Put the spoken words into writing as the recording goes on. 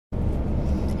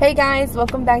Hey guys,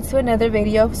 welcome back to another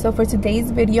video. So for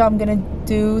today's video, I'm gonna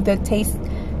do the taste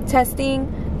testing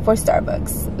for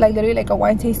Starbucks, like literally like a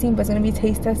wine tasting, but it's gonna be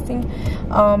taste testing.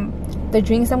 The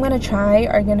drinks I'm gonna try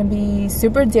are gonna be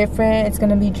super different. It's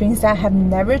gonna be drinks that I have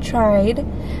never tried.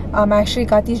 I actually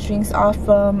got these drinks off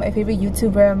from a favorite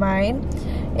YouTuber of mine,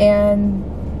 and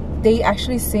they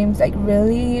actually seemed like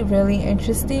really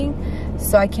interesting,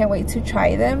 so I can't wait to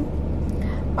try them.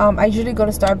 I usually go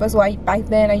to Starbucks. Well, back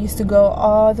then I used to go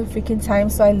all the freaking time,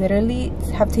 so I literally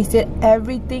have tasted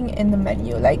everything in the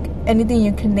menu, like anything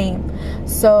you can name.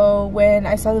 So when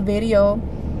I saw the video,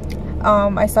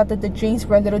 I saw that the drinks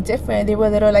were a little different. They were a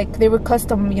little like, they were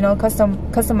custom, you know,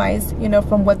 customized, you know,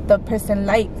 from what the person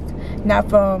liked,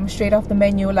 not from straight off the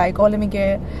menu, like, oh, let me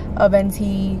get a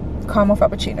venti caramel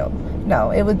frappuccino.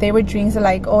 No, they were drinks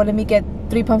like, oh, let me get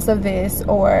 3 pumps of this,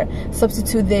 or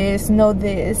substitute this, no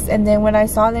this. And then when I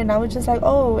saw it, I was just like,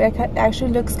 oh, it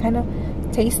actually looks kind of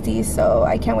tasty, so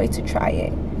I can't wait to try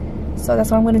it. So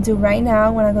that's what I'm gonna do right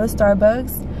now when I go to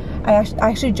Starbucks. I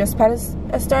actually just passed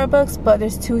a Starbucks, but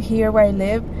there's 2 here where I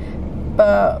live,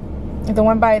 but the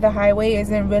one by the highway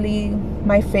isn't really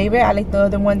my favorite. I like the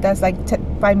other one that's like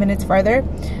 5 minutes farther,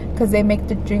 because they make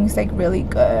the drinks like really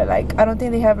good. Like, I don't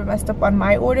think they ever messed up on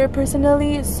my order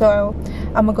personally, so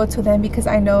I'm gonna go to them because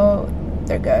I know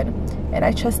they're good and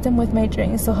I trust them with my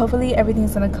drinks, so hopefully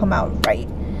everything's gonna come out right.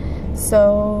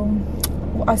 So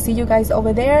I'll see you guys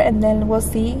over there, and then we'll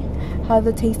see how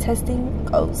the taste testing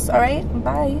goes. All right,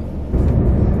 bye.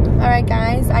 All right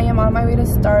guys, I am on my way to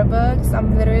Starbucks.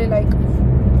 I'm literally like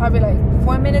probably like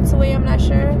 4 minutes away, I'm not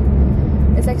sure.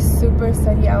 It's like super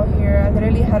sunny out here. I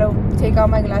literally had to take out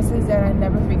my glasses that I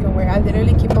never freaking wear. I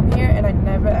literally keep them here and I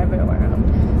never ever wear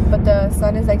them, but the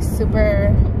sun is like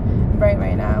super bright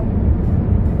right now.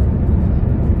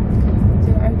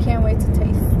 Dude, I can't wait to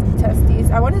test these.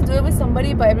 I wanted to do it with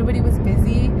somebody, but everybody was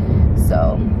busy,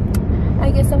 so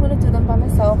I guess I'm gonna do them by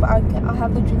myself. I'll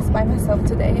have the drinks by myself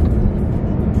today.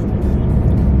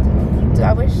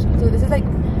 Dude, this is like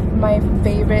my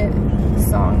favorite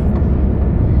song.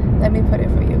 Let me put it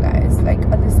for you guys, like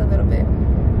just a little bit.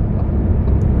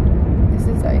 This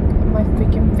is like my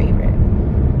freaking favorite.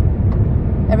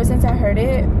 Ever since I heard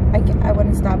it, I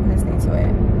wouldn't stop listening to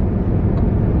it.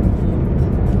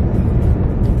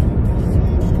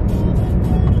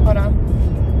 Hold on.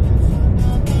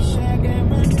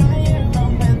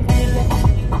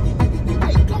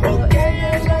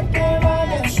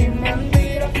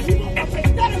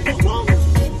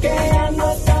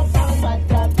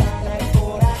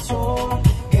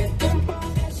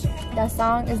 That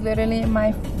song is literally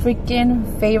my freaking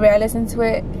favorite. I listen to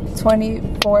it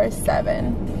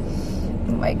 24/7.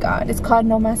 Oh my god, it's called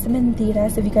No Más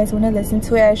Mentiras. If you guys want to listen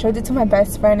to it, I showed it to my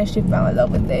best friend and she fell in love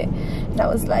with it, and I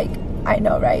was like, I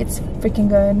know, right? It's freaking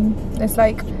good. It's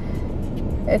like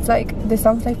this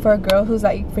song's like for a girl who's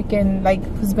like freaking like,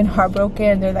 who's been heartbroken,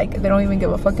 and they're like, they don't even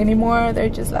give a fuck anymore. They're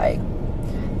just like,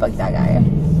 fuck that guy.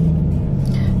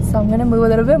 So I'm gonna move a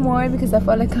little bit more because I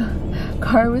felt like a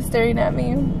car was staring at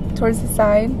me towards the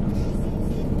side.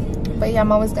 But yeah,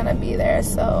 I'm always gonna be there,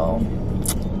 so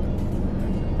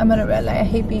I'm at a red light. I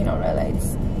hate being on red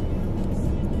lights.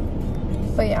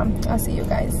 But yeah, I'll see you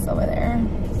guys over there.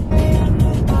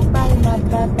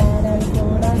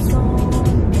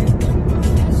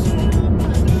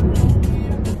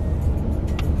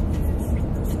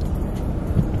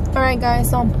 Alright guys,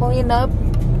 so I'm pulling up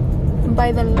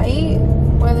by the light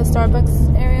where the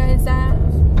Starbucks area is at.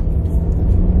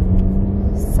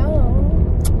 So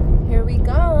here we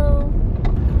go.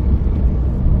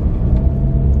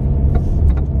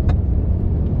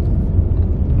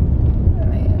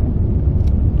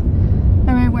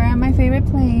 Alright, we're at my favorite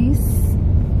place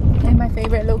and my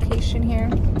favorite location here.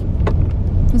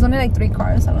 There's only like 3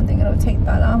 cars, so I don't think it'll take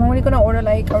that long. I'm only gonna order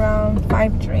like around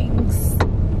 5 drinks.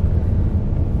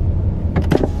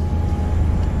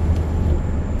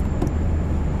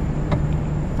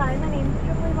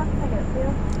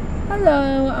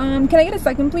 Hello, can I get a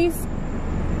second, please?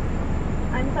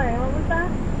 I'm sorry, what was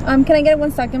that? Can I get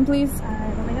 1 second, please? Let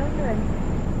me know when you're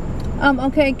ready.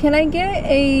 Okay, can I get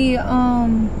a,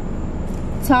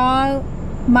 tall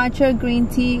matcha green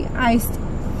tea iced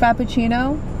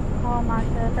frappuccino? Tall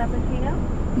matcha frappuccino?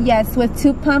 Yes, with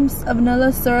 2 pumps of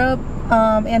vanilla syrup,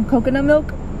 and coconut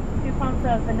milk. 2 pumps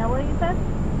of vanilla, you said?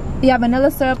 Yeah,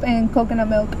 vanilla syrup and coconut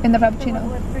milk in the frappuccino. So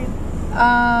what cream?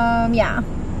 Yeah.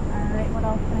 Alright, what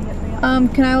else can I get for you?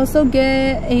 Can I also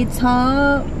get a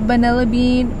tall vanilla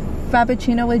bean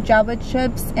frappuccino with Java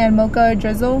chips and mocha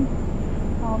drizzle?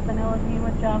 Tall vanilla bean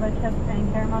with Java chips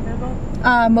and caramel drizzle?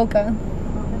 Mocha.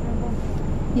 Mocha drizzle.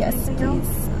 Yes, Anything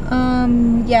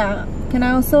please. Yeah. Can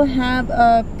I also have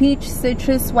a peach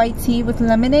citrus white tea with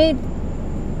lemonade?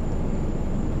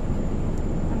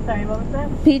 I'm sorry, what was that?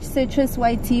 Peach citrus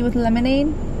white tea with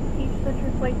lemonade. Peach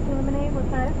citrus white tea lemonade, what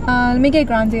size? Let me get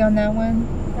grande on that one.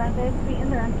 Grande,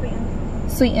 sweetened or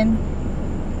unsweetened? Sweetened.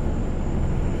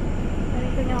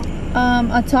 Anything else?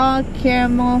 A tall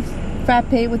caramel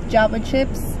frappe with Java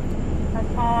chips. A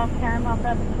tall caramel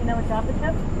frappuccino with Java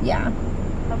chips? Yeah.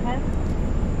 Okay.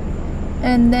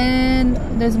 And then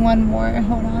there's one more.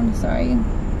 Hold on, sorry.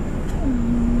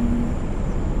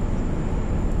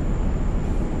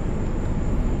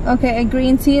 Okay, a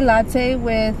green tea latte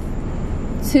with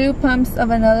 2 pumps of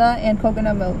vanilla and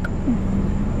coconut milk.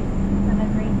 And a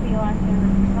green tea latte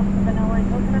with pumps of vanilla and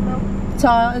coconut milk?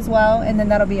 Tall as well, and then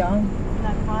that'll be all.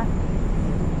 That cost?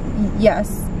 Yes.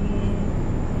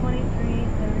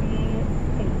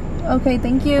 $23.38. Okay,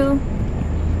 thank you.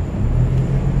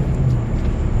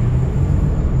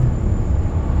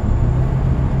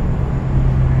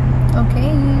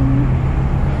 Okay,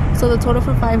 so the total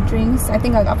for 5 drinks, I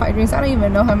think I got 5 drinks. I don't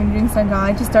even know how many drinks I got.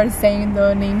 I just started saying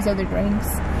the names of the drinks.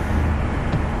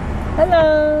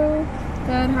 Hello.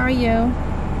 Good, how are you?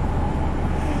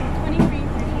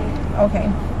 $23.38.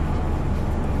 Okay.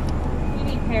 You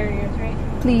need carriers, right?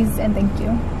 Please and thank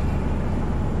you.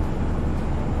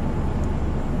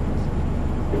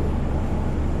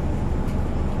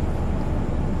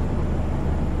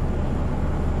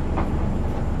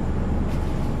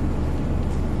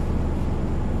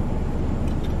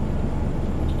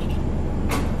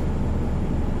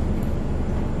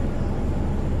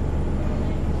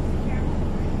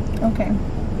 Okay.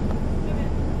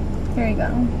 Here you go.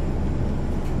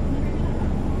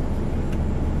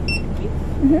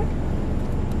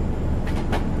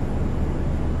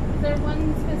 Is there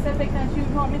one specific that you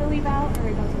want me to leave out, or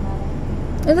it doesn't matter?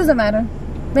 It doesn't matter.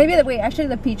 Maybe the, wait, actually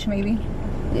the peach maybe.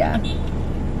 Yeah.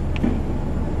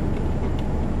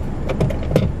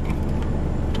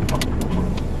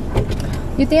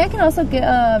 You think I can also get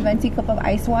a venti cup of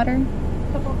ice water?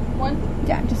 One?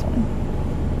 Yeah, just one.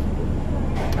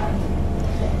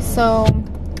 So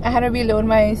I had to reload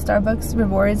my Starbucks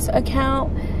rewards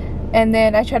account, and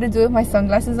then I tried to do it with my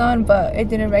sunglasses on, but it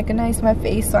didn't recognize my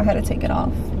face, so I had to take it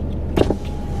off.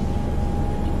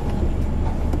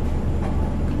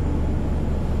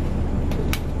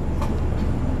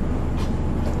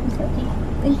 Okay.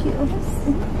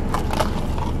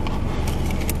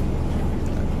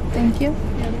 Thank you. Thank you.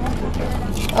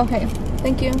 Okay,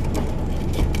 thank you.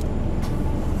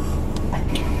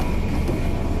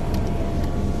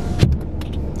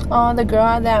 Oh, the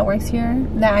girl that works here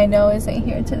that I know isn't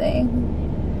here today.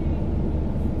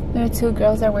 There are 2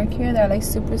 girls that work here that are like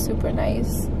super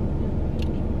nice,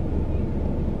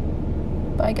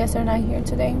 but I guess they're not here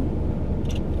today.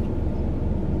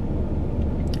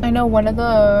 I know one of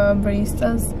the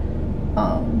baristas,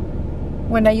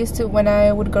 when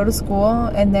I would go to school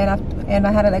and then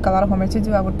I had like a lot of homework to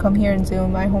do, I would come here and do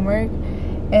my homework,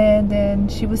 and then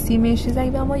she would see me and she's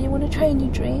like, Velma, you want to try a new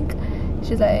drink?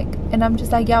 She's like, and I'm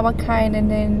just like, yeah, what kind? And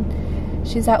then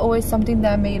she's like, always something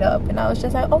that I made up. And I was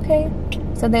just like, okay.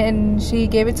 So then she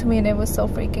gave it to me and it was so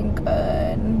freaking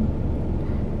good.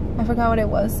 I forgot what it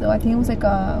was. So I think it was like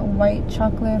a white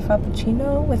chocolate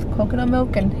frappuccino with coconut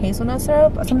milk and hazelnut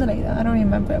syrup or something like that. I don't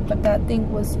remember, but that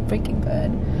thing was freaking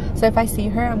good. So if I see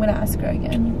her, I'm gonna ask her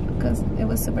again because it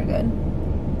was super good.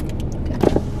 Okay.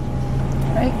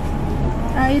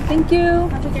 Alright, thank you.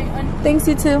 Have a great one. Thanks,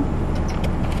 you too.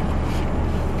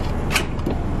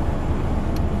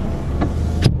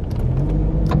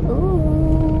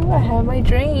 I have my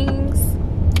drinks.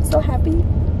 So happy.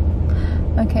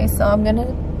 Okay, so I'm gonna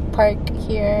park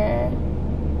here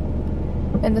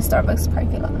in the Starbucks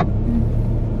parking lot.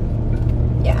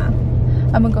 Yeah,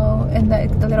 I'm gonna go in the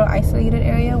little isolated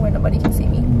area where nobody can see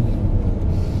me.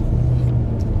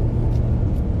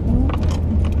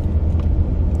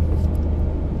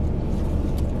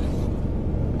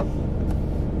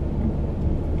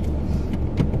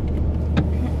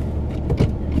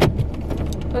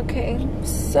 Okay,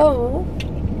 so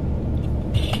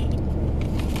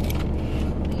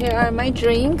here are my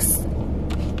drinks,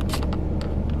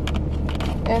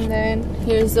 and then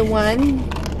here's the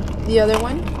other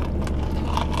one,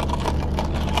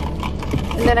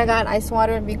 and then I got ice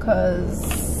water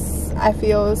because I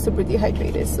feel super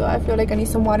dehydrated, so I feel like I need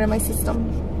some water in my system.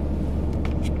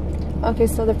 Okay,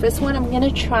 so the first one I'm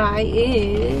gonna try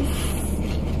is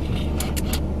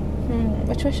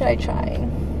which one should I try?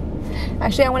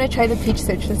 Actually, I want to try the peach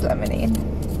citrus lemonade.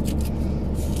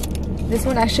 This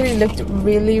one actually looked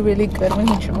really good when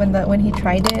he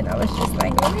tried it. I was just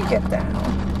like, let me get that.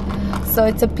 So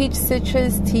it's a peach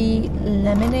citrus tea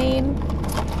lemonade.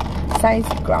 size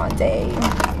grande.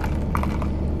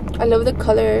 I love the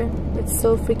color. It's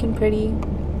so freaking pretty.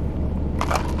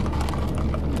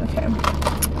 Okay,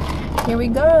 here we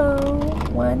go.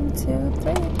 1, 2,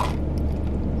 3.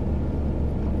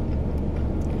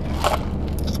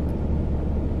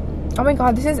 Oh my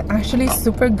god, this is actually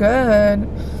super good.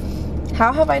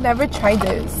 How have I never tried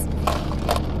this?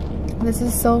 This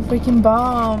is so freaking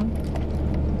bomb.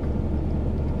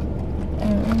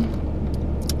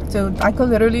 Dude, I could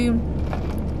literally,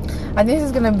 I think this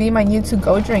is gonna be my new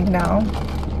to-go drink now,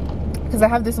 because I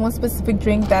have this one specific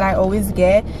drink that I always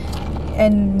get,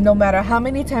 and no matter how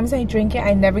many times I drink it,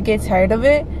 I never get tired of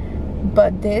it.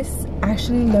 But this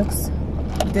actually looks,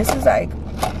 this is like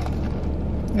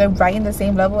right in the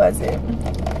same level as it.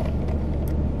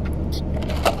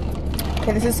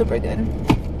 Okay, this is super good.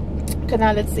 Okay,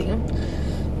 now let's see.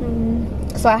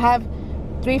 So I have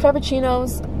 3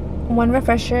 frappuccinos, 1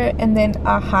 refresher, and then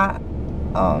a hot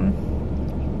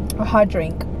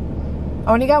drink.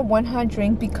 I only got 1 hot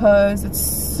drink because it's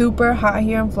super hot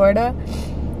here in Florida,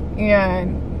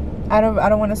 and I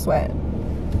don't want to sweat.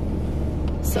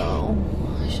 So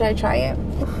should I try it?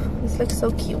 This looks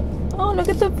so cute. Oh, look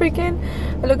at the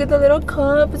little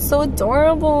cup. It's so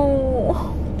adorable.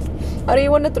 I don't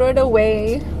even want to throw it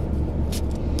away.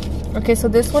 Okay, so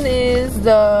this one is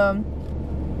the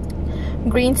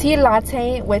green tea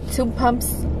latte with 2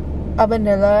 pumps of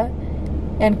vanilla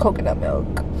and coconut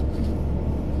milk.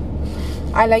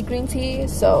 I like green tea,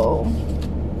 so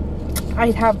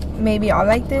I'd have maybe I'll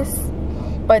like this,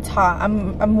 but it's hot.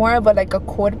 I'm more of a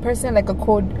cold person, like a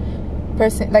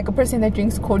person that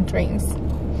drinks cold drinks.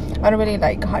 I don't really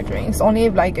like hot drinks, only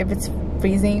if it's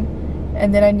freezing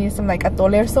and then I need some like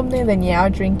atole or something, then yeah, I'll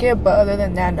drink it, but other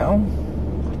than that, no.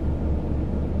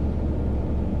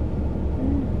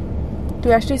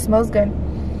 Dude, it actually smells good.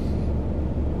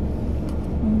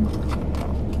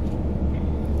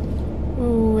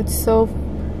 Ooh, it's so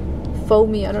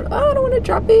foamy. I don't want to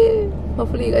drop it.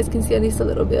 Hopefully you guys can see at least a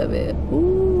little bit of it.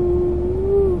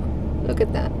 Ooh, look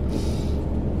at that.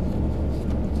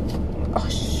 Oh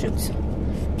shoot,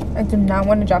 I do not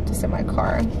want to drop this in my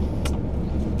car.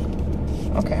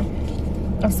 Okay,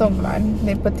 I'm so glad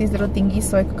they put these little thingies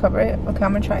so I could cover it. Okay,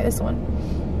 I'm gonna try this one.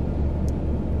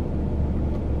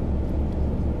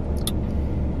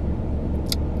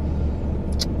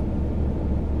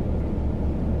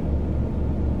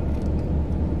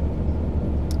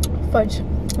 Fudge,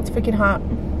 it's freaking hot.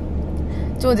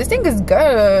 Dude, this thing is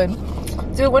good.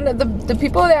 Dude, one of the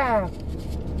people that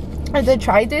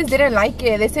tried this didn't like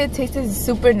it. They said it tasted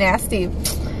super nasty.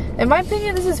 In my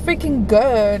opinion, this is freaking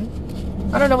good.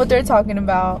 I don't know what they're talking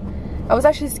about. I was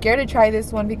actually scared to try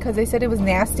this one because they said it was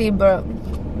nasty, but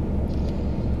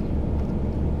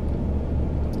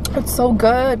it's so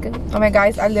good. Oh my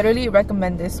guys, I literally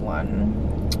recommend this one.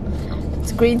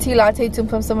 It's green tea latte, 2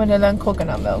 pumps of vanilla and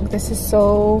coconut milk. This is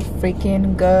so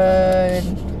freaking good.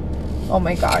 Oh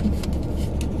my god.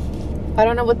 I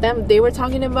don't know what they were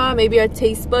talking about. Maybe our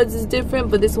taste buds is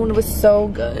different, but this one was so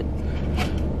good.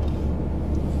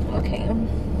 Okay.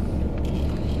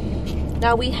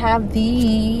 Now we have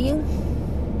the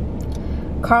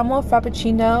caramel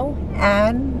frappuccino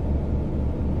and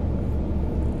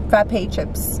frappe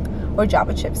chips or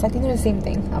Java chips. I think they're the same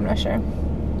thing. I'm not sure.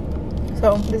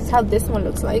 So this is how this one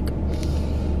looks like.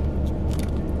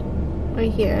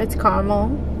 Right here, it's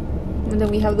caramel, and then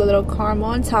we have the little caramel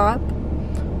on top.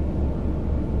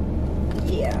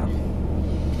 Yeah.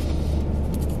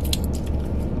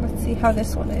 Let's see how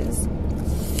this one is.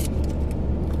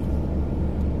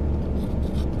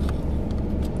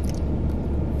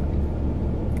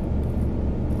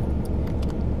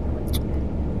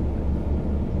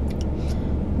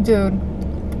 Dude.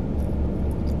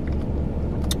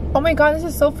 Oh my god, this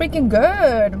is so freaking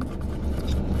good.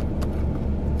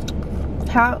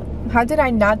 How did I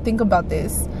not think about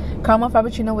this? Caramel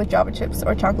frappuccino with Java chips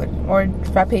or chocolate or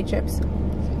frappe chips.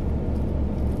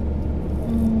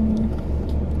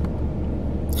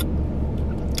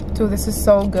 Dude, this is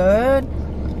so good.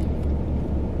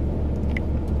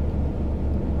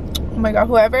 Oh my god,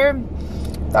 whoever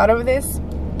thought of this,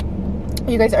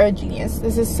 you guys are a genius.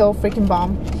 This is so freaking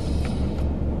bomb.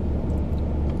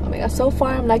 Oh my god, so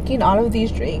far I'm liking all of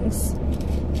these drinks.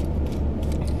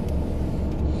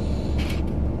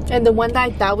 And the one that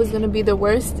I thought was gonna be the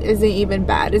worst isn't even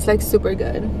bad. It's like super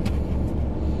good.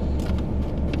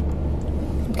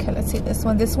 Okay, let's see this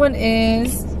one. This one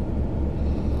is...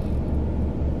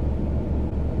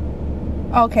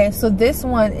 Okay, so this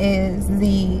one is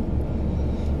the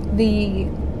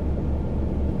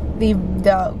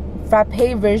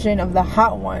frappe version of the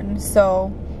hot one.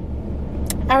 So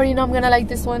I already know I'm gonna like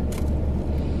this one.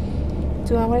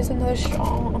 Do I want another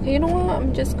straw? Okay, you know what?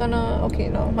 I'm just gonna... Okay,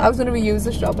 no. I was gonna reuse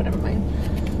the straw, but never mind.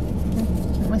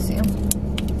 Let me see.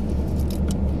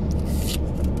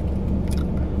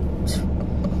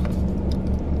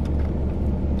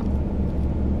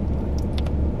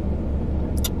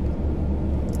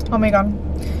 Oh my god.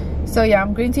 So yeah,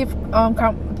 green tea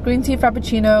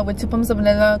frappuccino with 2 pumps of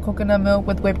vanilla, coconut milk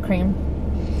with whipped cream.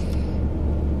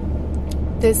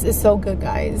 This is so good,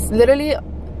 guys. Literally,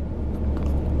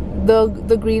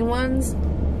 the green ones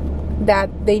that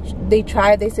they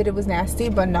tried, they said it was nasty,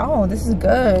 but no, this is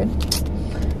good.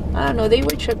 I don't know, they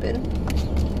were tripping.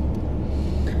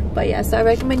 But yeah, so I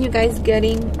recommend you guys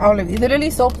getting all of these. Literally,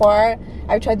 so far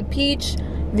I've tried the peach,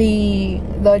 the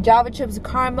java chips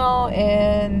caramel,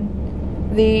 and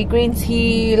the green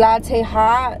tea latte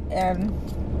hot, and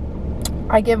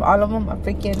I give all of them a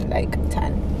freaking like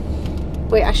 10.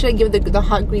 Wait, I should give the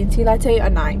hot green tea latte a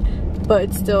 9, but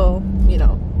it's still, you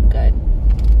know, good.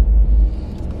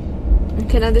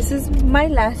 Okay, now this is my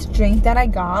last drink that I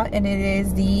got, and it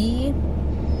is the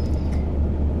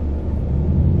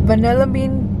vanilla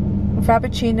bean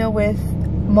frappuccino with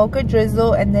mocha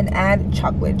drizzle, and then add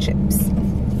chocolate chips.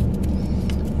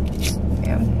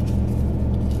 Yeah,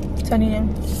 turning in.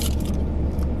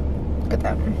 Look at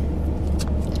that.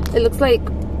 It looks like,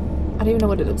 I don't even know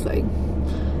what it looks like.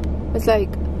 It's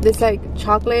like this, like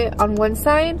chocolate on one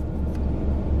side,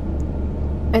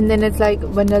 and then it's like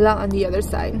vanilla on the other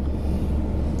side,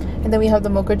 and then we have the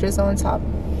mocha drizzle on top.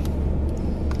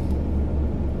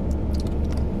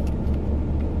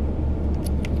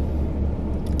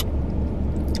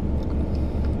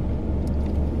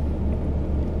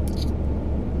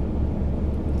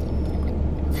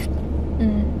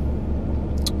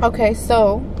 Okay,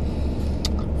 so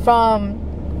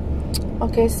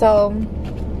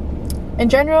in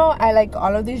general, I like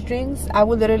all of these drinks. I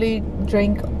would literally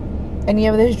drink any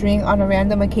of this drink on a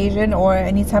random occasion or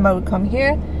anytime I would come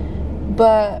here.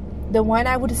 But the one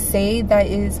I would say that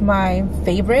is my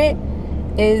favorite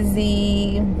is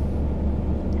the...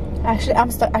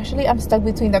 Actually, I'm stuck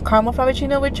between the caramel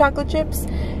frappuccino with chocolate chips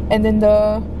and then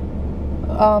the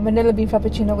vanilla bean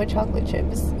frappuccino with chocolate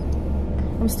chips.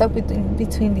 I'm stuck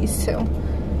between these two.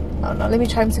 I don't know. Let me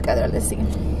try them together. Let's see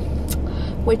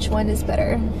which one is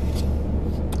better.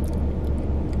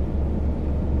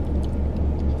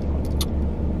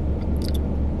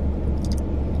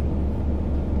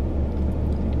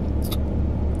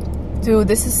 Dude,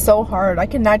 this is so hard. I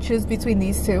cannot choose between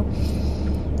these two.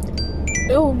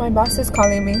 Oh, my boss is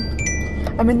calling me.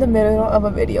 I'm in the middle of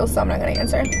a video, so I'm not gonna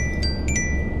answer.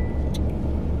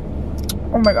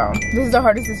 Oh my god, this is the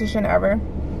hardest decision ever.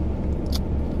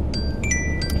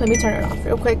 Let me turn it off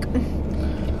real quick.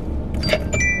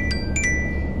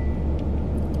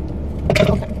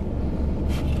 Okay.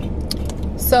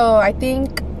 So I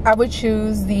think I would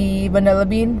choose the vanilla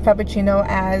bean frappuccino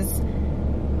as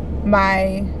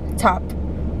my top.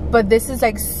 But this is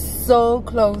like so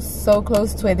close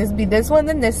to it. This would be this one,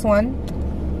 then this one.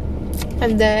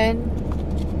 And then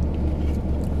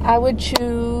I would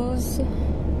choose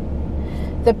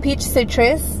the peach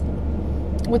citrus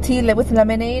with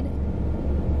lemonade,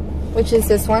 which is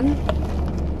this one.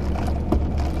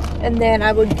 And then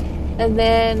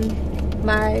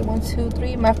my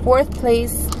my fourth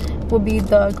place will be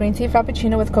the green tea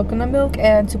frappuccino with coconut milk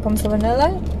and 2 pumps of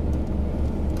vanilla.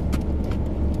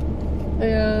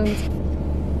 And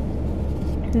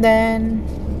then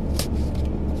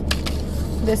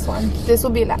this one. This will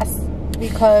be last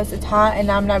because it's hot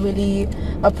and I'm not really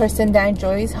a person that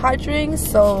enjoys hot drinks,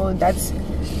 so that's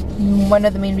one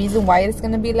of the main reasons why it's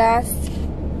gonna be last.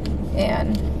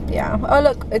 And yeah, oh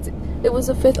look, it was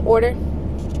a 5th order,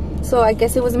 so I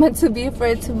guess it was meant to be for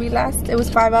it to be last. It was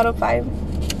 5 out of 5.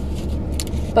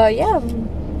 But yeah,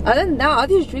 other than that, all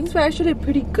these drinks were actually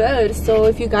pretty good. So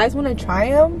if you guys want to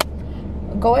try them,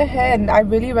 go ahead. I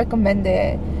really recommend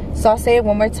it. So I'll say it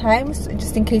one more time, so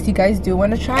just in case you guys do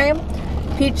want to try them.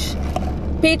 Peach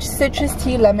citrus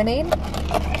tea lemonade,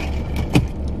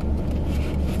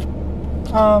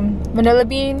 vanilla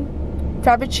bean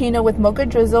frappuccino with mocha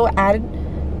drizzle, added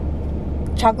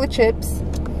chocolate chips,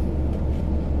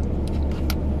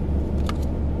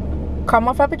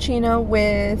 caramel frappuccino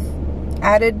with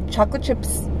added chocolate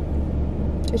chips,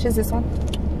 which is this one.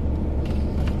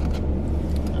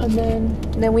 And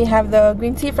then we have the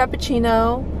green tea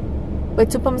frappuccino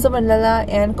with 2 pumps of vanilla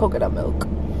and coconut milk.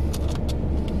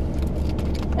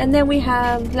 And then we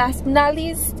have, last but not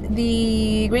least,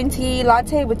 the green tea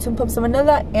latte with 2 pumps of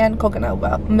vanilla and coconut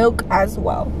milk as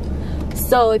well.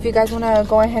 So if you guys want to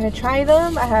go ahead and try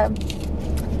them,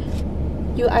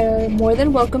 you are more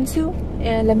than welcome to,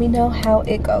 and let me know how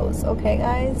it goes. Okay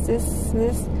guys, this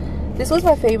this was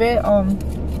my favorite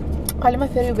probably my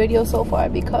favorite video so far,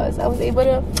 because I was able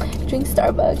to drink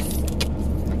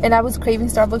Starbucks. And I was craving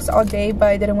Starbucks all day, but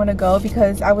I didn't want to go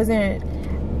because I didn't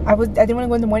want to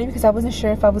go in the morning because I wasn't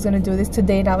sure if I was going to do this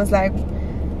today. And I was like,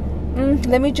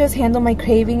 let me just handle my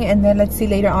craving, and then let's see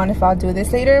later on if I'll do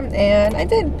this later. And I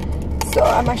did. So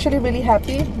I'm actually really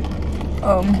happy.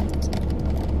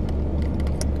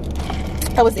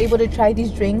 I was able to try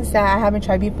these drinks that I haven't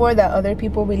tried before that other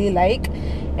people really like,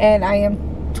 and I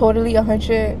am totally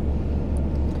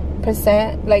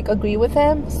 100% like agree with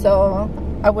them. So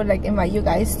I would like invite you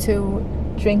guys to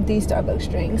drink these Starbucks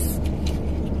drinks.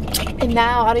 And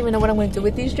now I don't even know what I'm going to do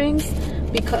with these drinks,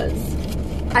 because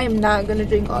I am not going to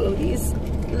drink all of these.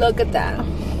 Look at that.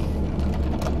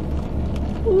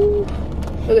 Ooh,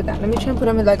 look at that. Let me try and put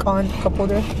them in like on cup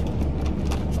holder.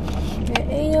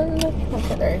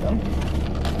 Okay, there you go.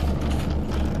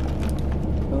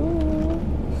 Ooh.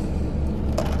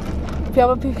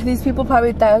 These people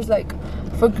probably thought it was like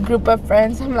for a group of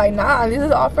friends. I'm like, nah, this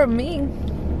is all for me.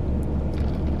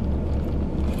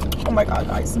 Oh my god,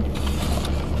 guys,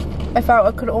 I thought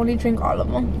I could only drink all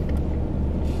of them.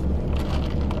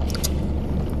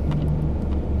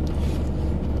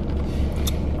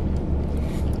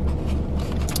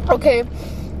 Okay,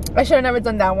 I should have never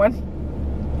done that one.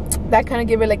 That kind of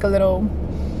gave it like a little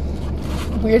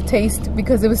weird taste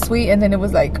because it was sweet, and then it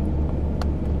was like,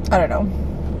 I don't know,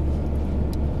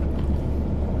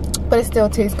 but it still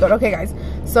tastes good. Okay guys,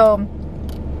 so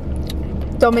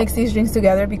don't mix these drinks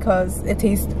together because it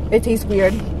tastes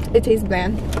weird. It tastes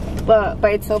bland, but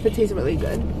by itself it tastes really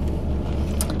good.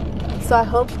 So I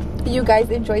hope you guys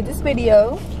enjoyed this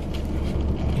video.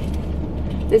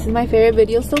 This is my favorite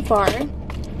video so far.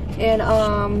 And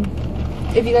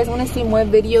if you guys want to see more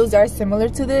videos that are similar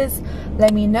to this,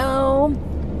 let me know.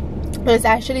 There's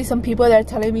actually some people that are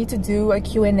telling me to do a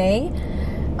Q&A.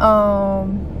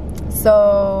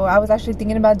 So I was actually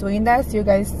thinking about doing that, so you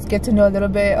guys get to know a little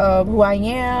bit of who I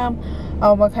am,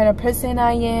 what kind of person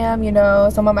I am, you know,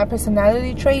 some of my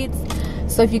personality traits.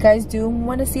 So if you guys do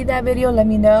want to see that video, let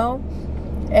me know,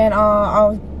 and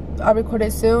I'll record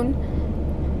it soon.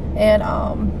 And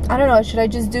I don't know, should I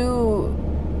just do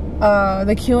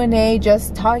the Q&A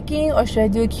just talking, or should I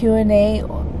do a Q&A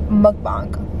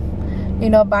mukbang? You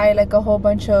know, buy like a whole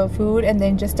bunch of food and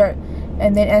then just start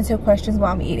and then answer questions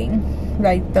while I'm eating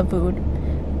like the food,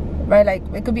 right? Like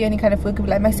it could be any kind of food. It could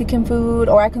be like Mexican food,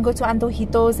 or I can go to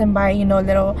Antojitos and buy, you know,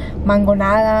 little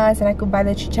mangonadas, and I could buy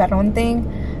the chicharron thing.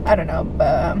 I don't know,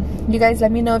 but you guys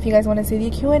let me know if you guys want to see the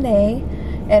Q&A,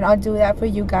 and I'll do that for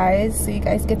you guys, so you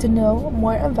guys get to know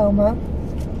more of Velma.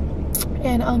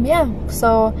 And yeah,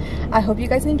 so I hope you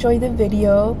guys enjoyed the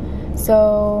video.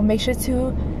 So make sure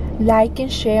to like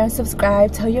and share and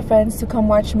subscribe. Tell your friends to come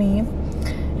watch me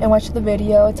and watch the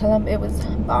video. Tell them it was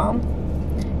bomb.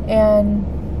 And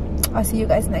I'll see you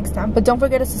guys next time. But don't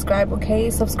forget to subscribe, okay?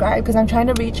 Subscribe, because I'm trying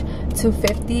to reach to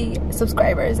 50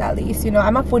 subscribers at least. You know,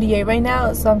 I'm at 48 right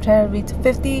now, so I'm trying to reach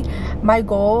 50. My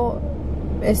goal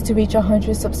is to reach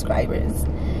 100 subscribers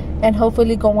and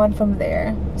hopefully go on from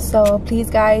there. So please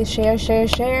guys,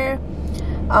 share.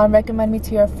 Recommend me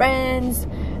to your friends,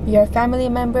 your family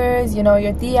members, you know,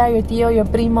 your tia, your tío, your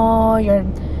primo,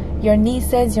 your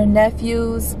nieces, your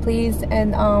nephews, please.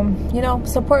 And you know,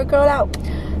 support girl out.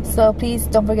 So please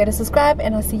don't forget to subscribe,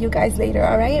 and I'll see you guys later.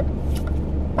 All right,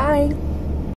 bye.